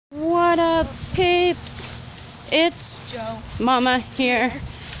peeps? It's JoeMomma here,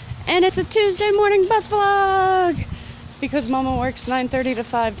 and it's a Tuesday morning bus vlog because Mama works 9:30 to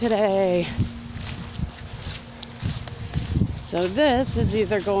 5 today. So this is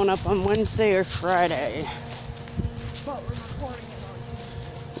either going up on Wednesday or Friday. But we're recording it on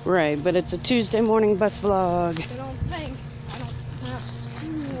Tuesday. Right, but it's a Tuesday morning bus vlog. I don't have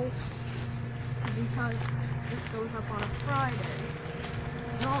school because this goes up on a Friday.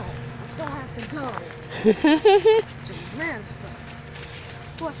 No, I still have to go. Just man,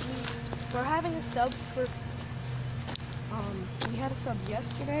 plus we're having a sub for. We had a sub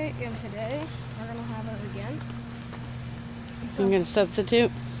yesterday and today. We're gonna have it again. You're gonna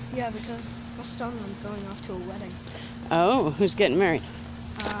substitute? Yeah, because my Stoneman's going off to a wedding. Oh, who's getting married?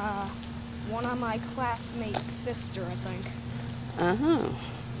 One of my classmates' sister, I think. Uh-huh.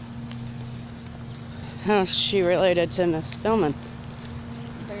 How's she related to Miss Stillman?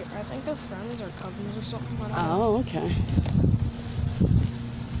 I think they're friends or cousins or something. I don't know. Oh, okay.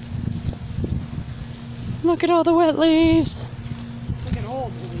 Look at all the wet leaves. Look at all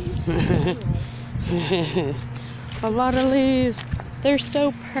the leaves. A lot of leaves. They're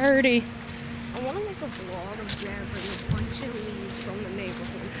so pretty. I want to make a vlog of gathering a bunch of leaves from the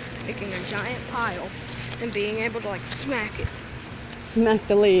neighborhood, making a giant pile, and being able to like smack it. Smack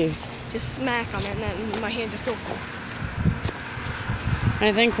the leaves. Just smack them, and then my hand just goes.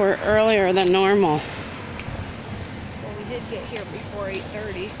 I think we're earlier than normal. Well, we did get here before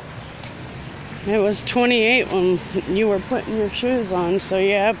 8:30. It was 28 when you were putting your shoes on, so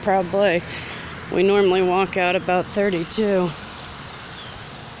yeah, probably. We normally walk out about 32.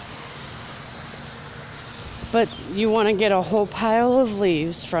 But you want to get a whole pile of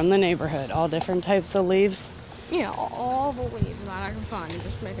leaves from the neighborhood, all different types of leaves? Yeah, all the leaves that I can find, and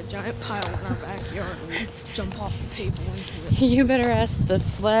just make a giant pile in our backyard and jump off the table into it. You better ask the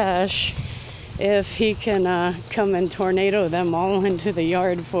Flash if he can come and tornado them all into the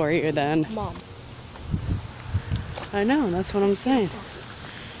yard for you then. Mom. I know, that's what I'm saying.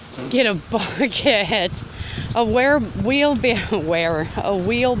 Get a bucket. A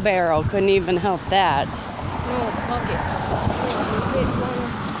wheelbarrow couldn't even help that. No, a bucket.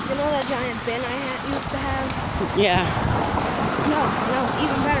 You know that giant bin I used to have? Yeah. No,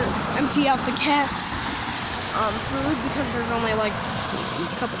 even better. Empty out the cat's food because there's only like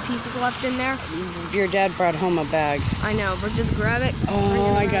a couple pieces left in there. Your dad brought home a bag. I know, but just grab it.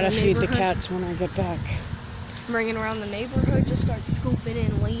 Oh, I gotta feed the cats when I get back. Bring it around the neighborhood, just start scooping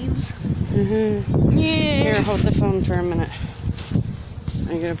in leaves. Mm-hmm. Yeah. Here, hold the phone for a minute.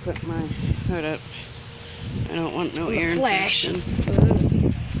 I gotta put my hood up. I don't want no ear flash.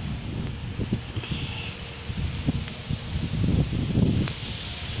 infection.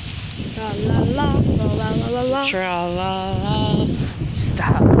 La la la la la la la. Tra-la-la.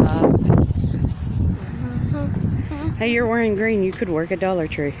 Stop. Hey, you're wearing green. You could work at Dollar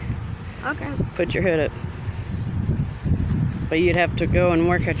Tree. Okay. Put your hood up. But you'd have to go and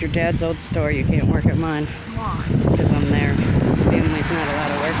work at your dad's old store. You can't work at mine. Why? Because I'm there. Family's not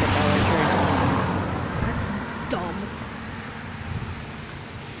allowed to work at Dollar Tree. That's dumb.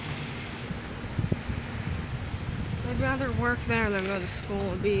 I'd rather work there than go to school.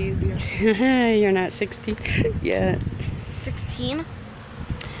 It'd be easier. You're not 16 yet. 16?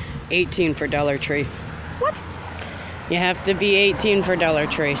 18 for Dollar Tree. What? You have to be 18 for Dollar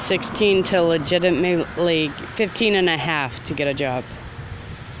Tree. 16 to legitimately 15 and a half to get a job.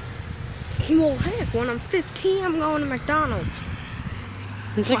 Well, heck, when I'm 15, I'm going to McDonald's.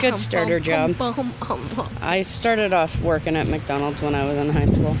 It's a good starter job. I started off working at McDonald's when I was in high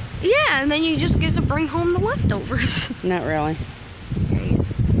school. Yeah, and then you just get to bring home the leftovers. Not really.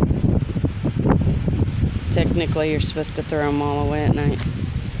 Technically, you're supposed to throw them all away at night.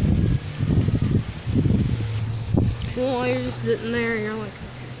 Well, you're just sitting there, you're like,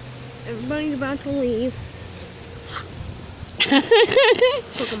 everybody's about to leave.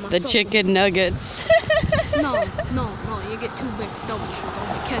 The chicken nuggets. No, you get too big to double shoot, don't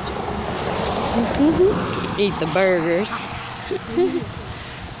be catching. Eat the burgers.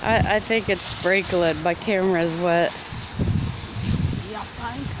 I think it's sprinkling. My camera's wet. You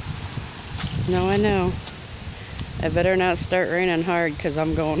outside? No, I know. I better not start raining hard because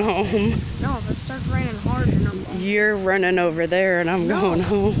I'm going home. No, if it starts raining hard, then I'm going. You're running over there and I'm going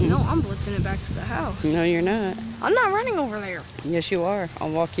home. No, I'm blitzing it back to the house. No, you're not. I'm not running over there. Yes, you are.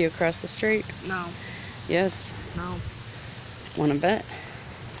 I'll walk you across the street. No. Yes. No. Want to bet?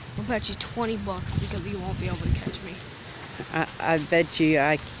 I'll bet you $20 because you won't be able to catch me. I bet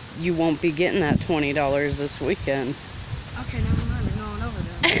you won't be getting that $20 this weekend. Okay, never mind. I'm going over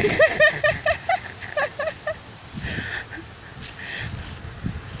there.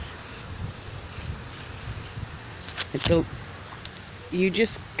 You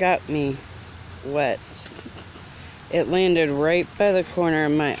just got me wet. It landed right by the corner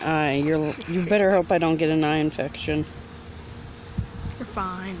of my eye. You better hope I don't get an eye infection. You're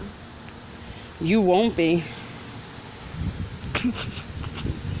fine. You won't be.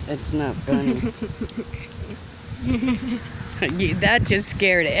 It's not funny. That just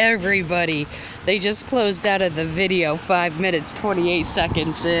scared everybody. They just closed out of the video 5 minutes, 28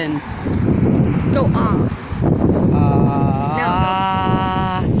 seconds in. Go on. No.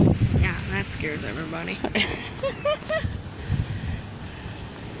 Yeah, that scares everybody.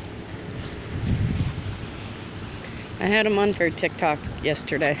 I had him on for TikTok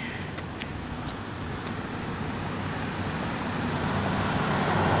yesterday.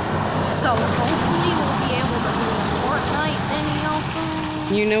 So hopefully we'll be able to do a Fortnite video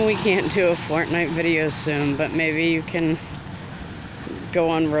soon. You know we can't do a Fortnite video soon, but maybe you can go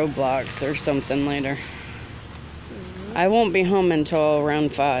on Roblox or something later. I won't be home until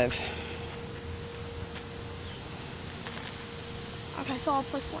around 5. Okay, so I'll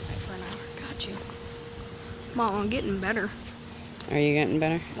play Fortnite for an hour. Got you. Mom, I'm getting better. Are you getting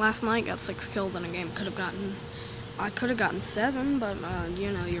better? Last night got 6 kills in a game. I could have gotten 7, but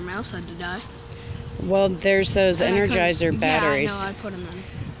you know, your mouse had to die. Well, there's those Energizer batteries. Yeah, I know, I put them in.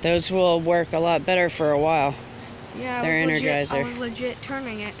 Those will work a lot better for a while. Yeah, They're Energizer. I was legit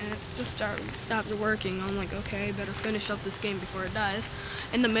turning it, and it just stopped working. I'm like, okay, I better finish up this game before it dies.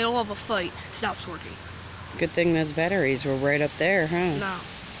 In the middle of a fight, it stops working. Good thing those batteries were right up there, huh? No,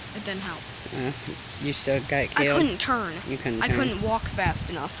 it didn't help. You still got killed? I couldn't turn. You couldn't I turn. couldn't walk fast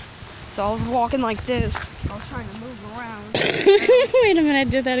enough. So I was walking like this. I was trying to move around. Wait a minute,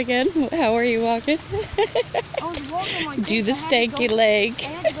 do that again. How are you walking? I was walking like this. Do the stanky leg. I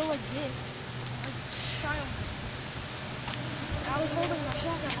had to go like this. I was holding my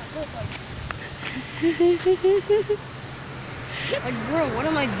shotgun like this, like, bro, what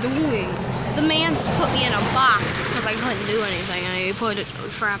am I doing? The man's put me in a box because I couldn't do anything, and he put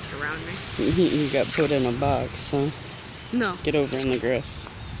traps around me. You got put in a box, huh? No. Get over in the grass.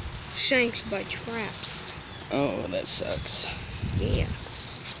 Shanked by traps. Oh, that sucks. Yeah.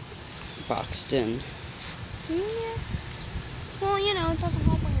 Boxed in. Yeah. Well, you know, it doesn't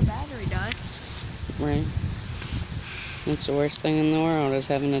help when your battery dies. Right. That's the worst thing in the world, is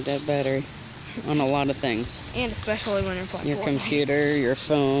having a dead battery on a lot of things. And especially when you're playing Your Fortnite. computer, your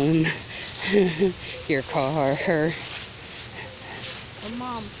phone, your car. Or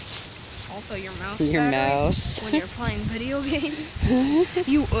Mom. Also your mouse. Your battery, mouse. When you're playing video games.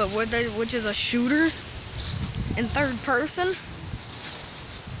 Which is a shooter in third person.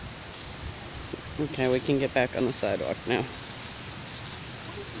 Okay, we can get back on the sidewalk now.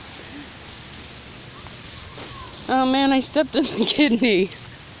 Oh man, I stepped in the kidney.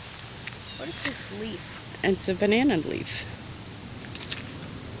 What is this leaf? It's a banana leaf.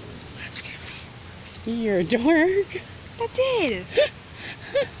 That scared me. You're a dork. That did.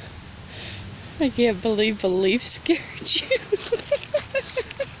 I can't believe a leaf scared you.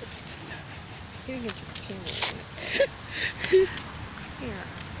 Here, get your camera.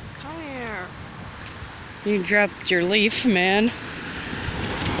 Come here. You dropped your leaf, man.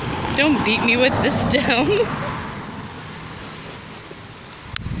 Don't beat me with this down. You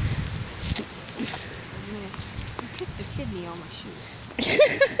kicked the kidney on my shoe.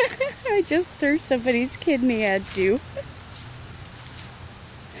 I just threw somebody's kidney at you.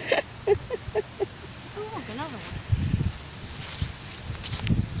 Oh, look, another one.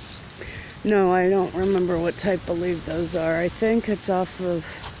 No, I don't remember what type of leaf those are. I think it's off of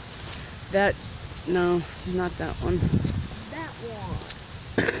that. No, not that one. That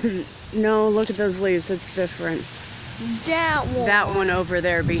one. No, look at those leaves. It's different. That one. That one over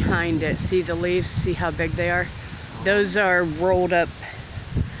there behind it. See the leaves? See how big they are? Those are rolled up.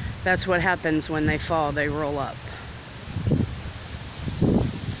 That's what happens when they fall. They roll up.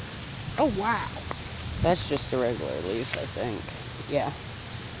 Oh, wow. That's just a regular leaf, I think. Yeah.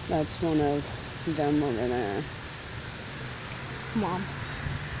 That's one of them over there. Mom.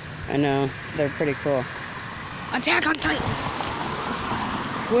 I know. They're pretty cool. Attack on Titan.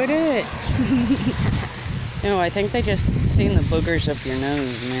 Quit it. No, I think they just seen the boogers up your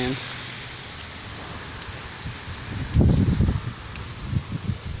nose, man.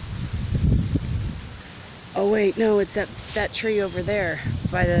 Oh wait, no, it's that tree over there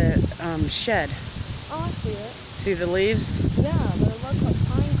by the shed. Oh, I see it. See the leaves? Yeah, they look like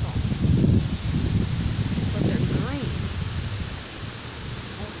pine cones. But they're green.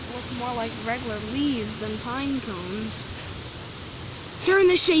 They look more like regular leaves than pine cones. They're in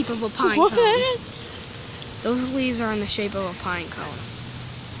the shape of a pine cone. What? Those leaves are in the shape of a pine cone.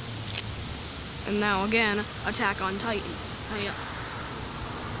 And now again, Attack on Titan. Hey,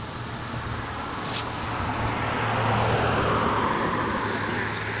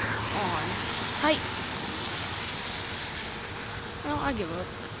 on Titan. Well, I give up.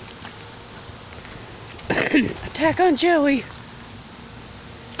 Attack on Joey.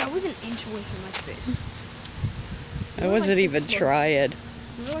 That was an inch away from my face. I wasn't like even this close. trying.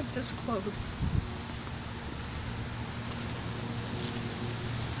 We're like this close.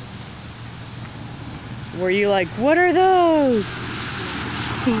 Were you like, what are those?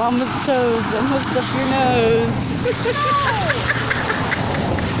 Mama's toes almost up your nose.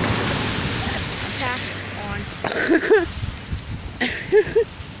 Attack on.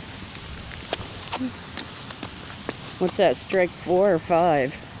 What's that, strike 4 or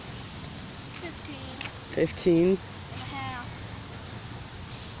 5? 15. 15? And a half.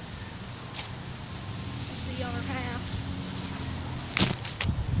 Just the other half.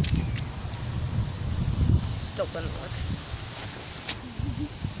 Still doesn't work.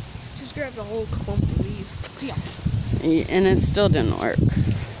 Just grabbed a whole clump of these. Yeah. And it still didn't work.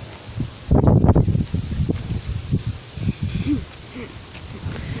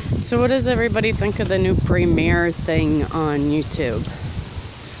 So what does everybody think of the new premiere thing on YouTube?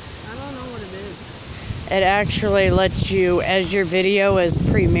 I don't know what it is. It actually lets you, as your video is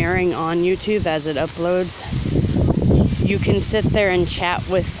premiering on YouTube, as it uploads, you can sit there and chat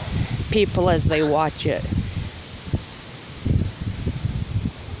with people as they watch it.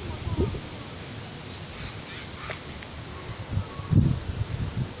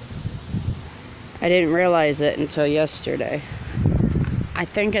 I didn't realize it until yesterday. I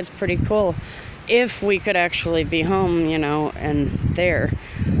think it's pretty cool. If we could actually be home, you know, and there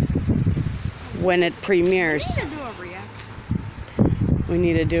when it premieres. We need to do a reaction. We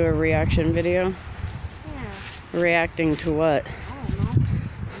need to do a reaction video. Yeah. Reacting to what? I don't know.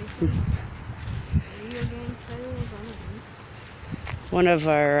 Anything. Video game trailers,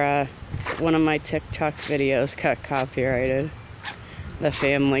 anything. One of my TikTok videos got copyrighted. The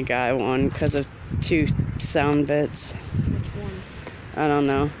Family Guy one, because of 2 sound bits. Which ones? I don't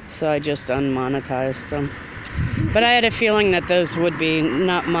know, so I just unmonetized them. But I had a feeling that those would be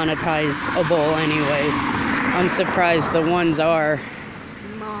not monetizable anyways. I'm surprised the ones are.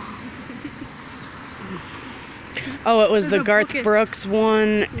 No. Oh, it was There's the Garth Brooks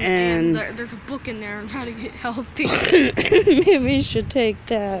one, and there's a book in there on how to get healthy. maybe you should take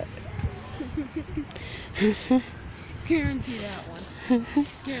that. Guarantee that one.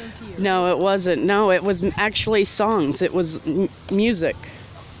 Guarantee it. No, it wasn't. No, it was actually songs. It was music.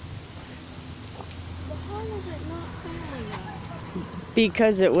 But how was it not Family Guy?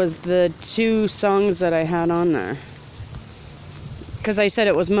 Because it was the 2 songs that I had on there. Because I said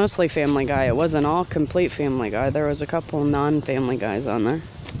it was mostly Family Guy. It wasn't all complete Family Guy. There was a couple non-Family Guys on there.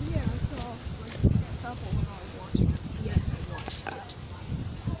 Yeah, I saw like a couple when I was watching it. Yes, I watched it.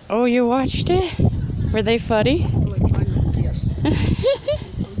 Oh, you watched it? Were they funny? For like 5 minutes, yes.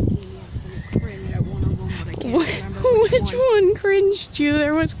 Cringe at one of them, but I can't remember Which one cringed you?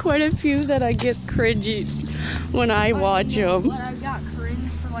 There was quite a few that I get cringy when I watch them. But I got cringe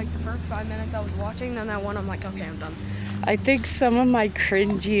for like the first 5 minutes I was watching, then that one I'm like, okay, I'm done. I think some of my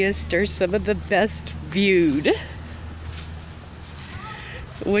cringiest are some of the best viewed.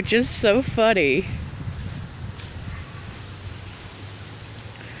 Which is so funny.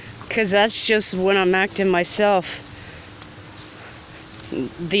 Because that's just when I'm acting myself.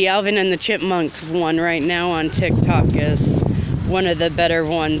 The Alvin and the Chipmunk one right now on TikTok is one of the better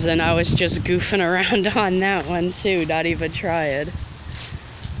ones, and I was just goofing around on that one too, not even trying.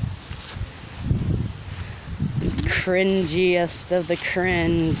 Cringiest of the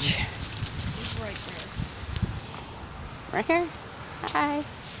cringe. It's right there. Right here? Hi.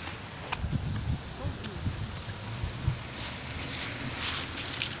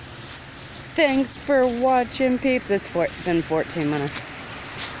 Thanks for watching, peeps. It's been 14 minutes.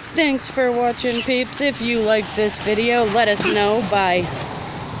 Thanks for watching, peeps. If you like this video, let us know by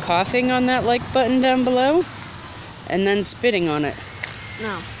coughing on that like button down below and then spitting on it.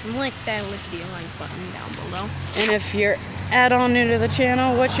 No, lick that lickety like button down below. And if you're all new to the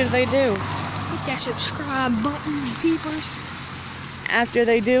channel, what should they do? Hit that subscribe button, peepers. After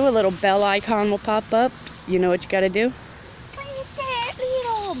they do, a little bell icon will pop up. You know what you gotta do? Click that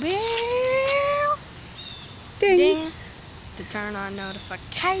little bell. Ding. Ding. To turn on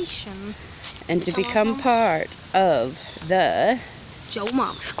notifications. And to become part of the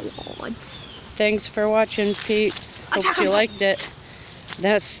JoeMomma squad. Thanks for watching, peeps. Hope you liked it.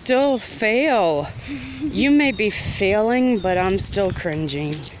 That's still fail. You may be failing, but I'm still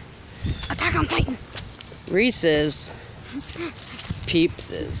cringing. Attack on Titan. Reese's.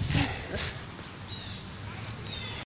 Peepses.